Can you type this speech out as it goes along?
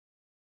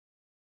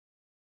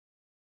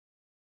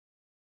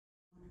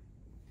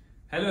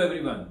Hello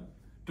everyone.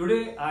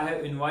 Today I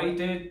have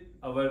invited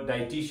our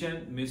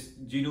dietitian Miss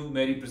Jinu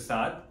Mary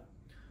Prasad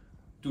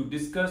to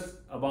discuss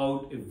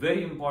about a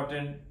very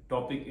important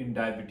topic in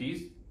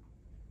diabetes,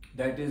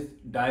 that is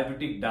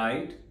diabetic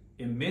diet,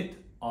 a myth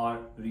or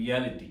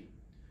reality.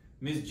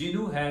 Miss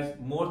Jinu has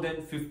more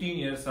than 15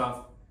 years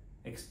of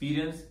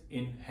experience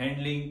in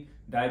handling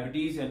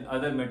diabetes and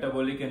other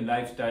metabolic and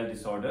lifestyle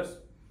disorders.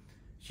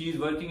 She is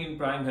working in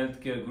Prime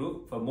Healthcare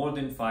Group for more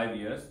than 5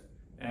 years,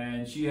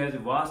 and she has a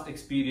vast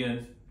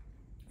experience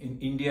in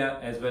India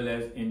as well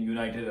as in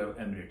United Arab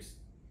Emirates.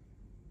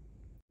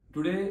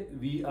 Today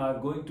we are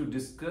going to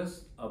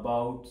discuss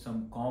about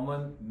some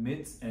common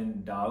myths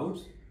and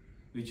doubts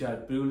which are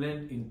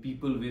prevalent in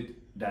people with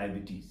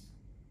diabetes.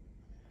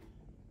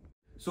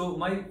 So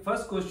my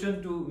first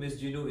question to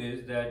Ms. Jinu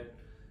is that,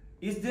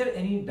 is there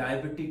any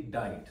diabetic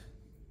diet?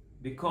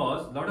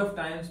 Because a lot of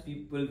times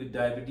people with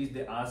diabetes,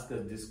 they ask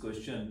us this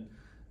question,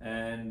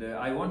 and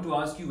I want to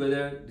ask you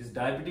whether this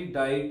diabetic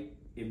diet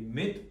a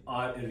myth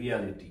or a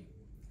reality.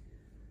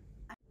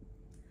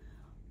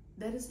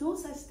 There is no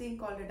such thing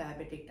called a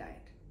diabetic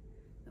diet.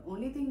 The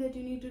only thing that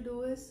you need to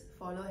do is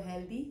follow a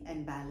healthy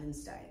and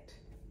balanced diet.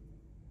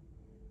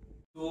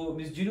 So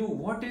Ms. Jinu,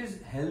 what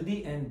is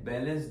healthy and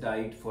balanced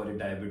diet for a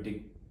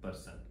diabetic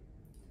person?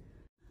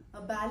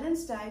 A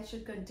balanced diet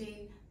should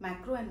contain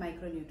macro and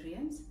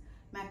micronutrients.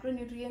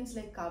 Macronutrients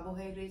like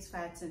carbohydrates,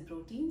 fats and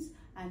proteins,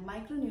 and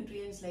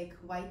micronutrients like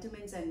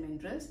vitamins and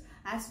minerals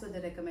as per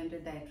the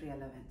recommended dietary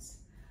allowance.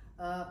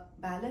 A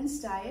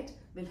balanced diet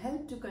will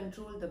help to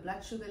control the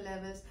blood sugar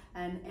levels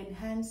and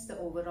enhance the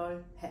overall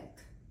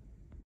health.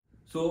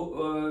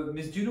 So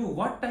Ms. Jinu,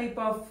 what type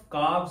of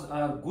carbs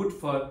are good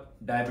for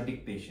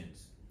diabetic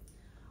patients?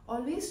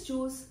 Always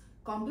choose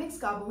complex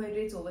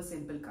carbohydrates over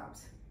simple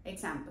carbs.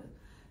 Example,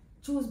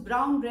 choose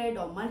brown bread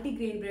or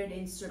multigrain bread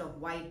instead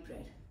of white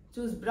bread.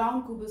 Choose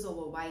brown kubus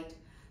over white.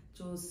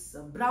 Choose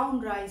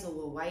brown rice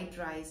over white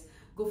rice.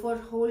 Go for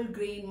whole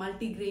grain,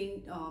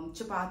 multigrain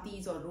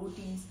chapatis or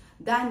rotis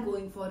than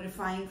going for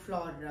refined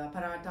flour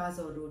parathas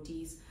or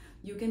rotis.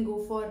 You can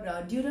go for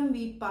durum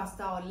wheat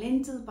pasta or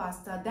lentil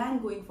pasta than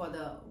going for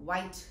the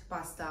white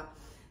pasta.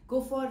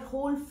 Go for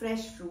whole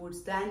fresh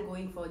fruits than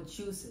going for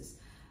juices.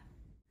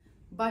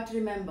 But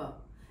remember,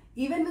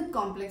 even with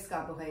complex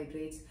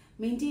carbohydrates,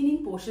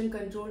 maintaining portion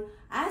control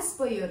as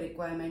per your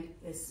requirement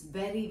is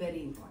very,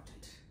 very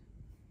important.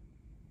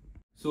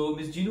 So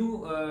Ms.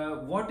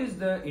 Jinu, what is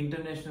the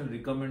international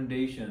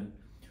recommendation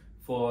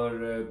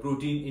for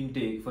protein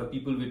intake for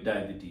people with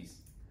diabetes?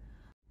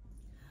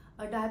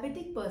 A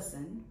diabetic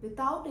person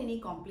without any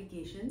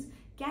complications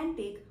can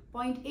take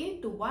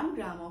 0.8 to 1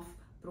 gram of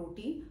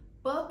protein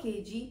per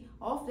kg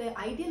of their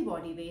ideal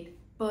body weight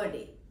per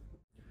day.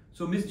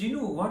 So Ms.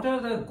 Jinu, what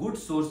are the good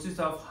sources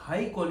of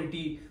high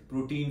quality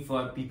protein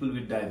for people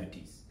with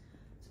diabetes?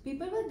 So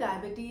people with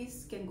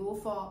diabetes can go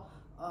for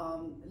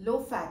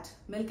low fat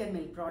milk and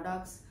milk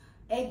products,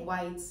 egg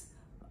whites,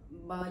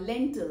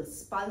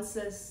 lentils,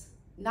 pulses,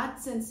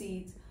 nuts and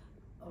seeds,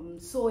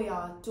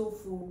 soya,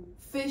 tofu,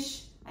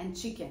 fish and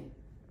chicken.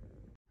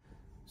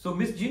 So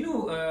Ms.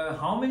 Jinu,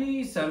 how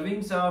many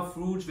servings of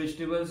fruits,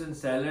 vegetables and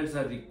salads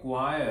are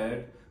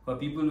required for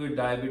people with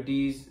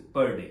diabetes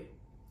per day?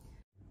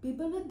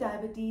 People with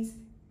diabetes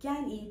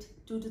can eat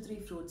 2 to 3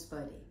 fruits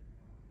per day,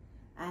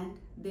 and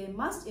they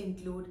must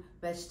include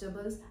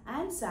vegetables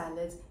and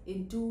salads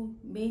in 2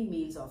 main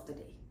meals of the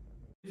day.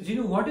 Ms.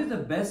 Jinu, what is the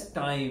best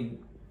time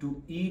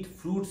to eat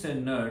fruits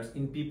and nuts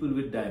in people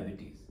with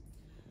diabetes?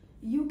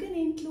 You can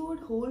include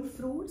whole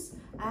fruits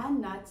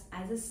and nuts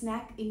as a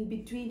snack in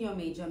between your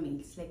major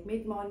meals, like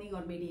mid-morning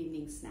or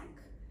mid-evening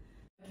snack.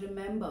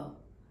 Remember,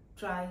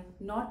 try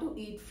not to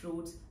eat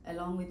fruits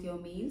along with your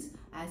meals,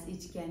 as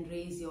it can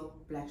raise your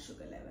blood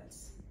sugar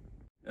levels.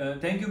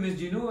 Thank you, Ms.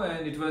 Jinu,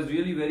 and it was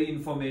really very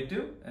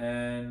informative.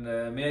 And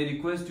may I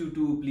request you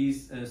to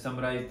please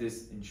summarize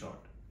this in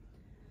short?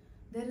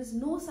 There is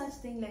no such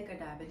thing like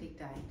a diabetic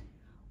diet.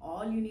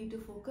 All you need to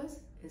focus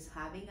is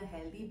having a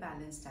healthy,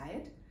 balanced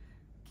diet,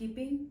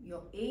 keeping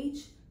your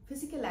age,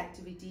 physical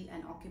activity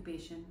and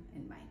occupation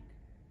in mind.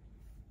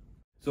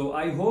 So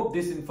I hope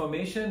this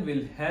information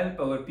will help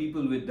our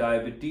people with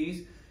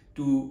diabetes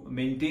to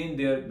maintain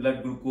their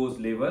blood glucose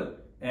level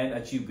and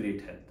achieve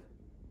great health.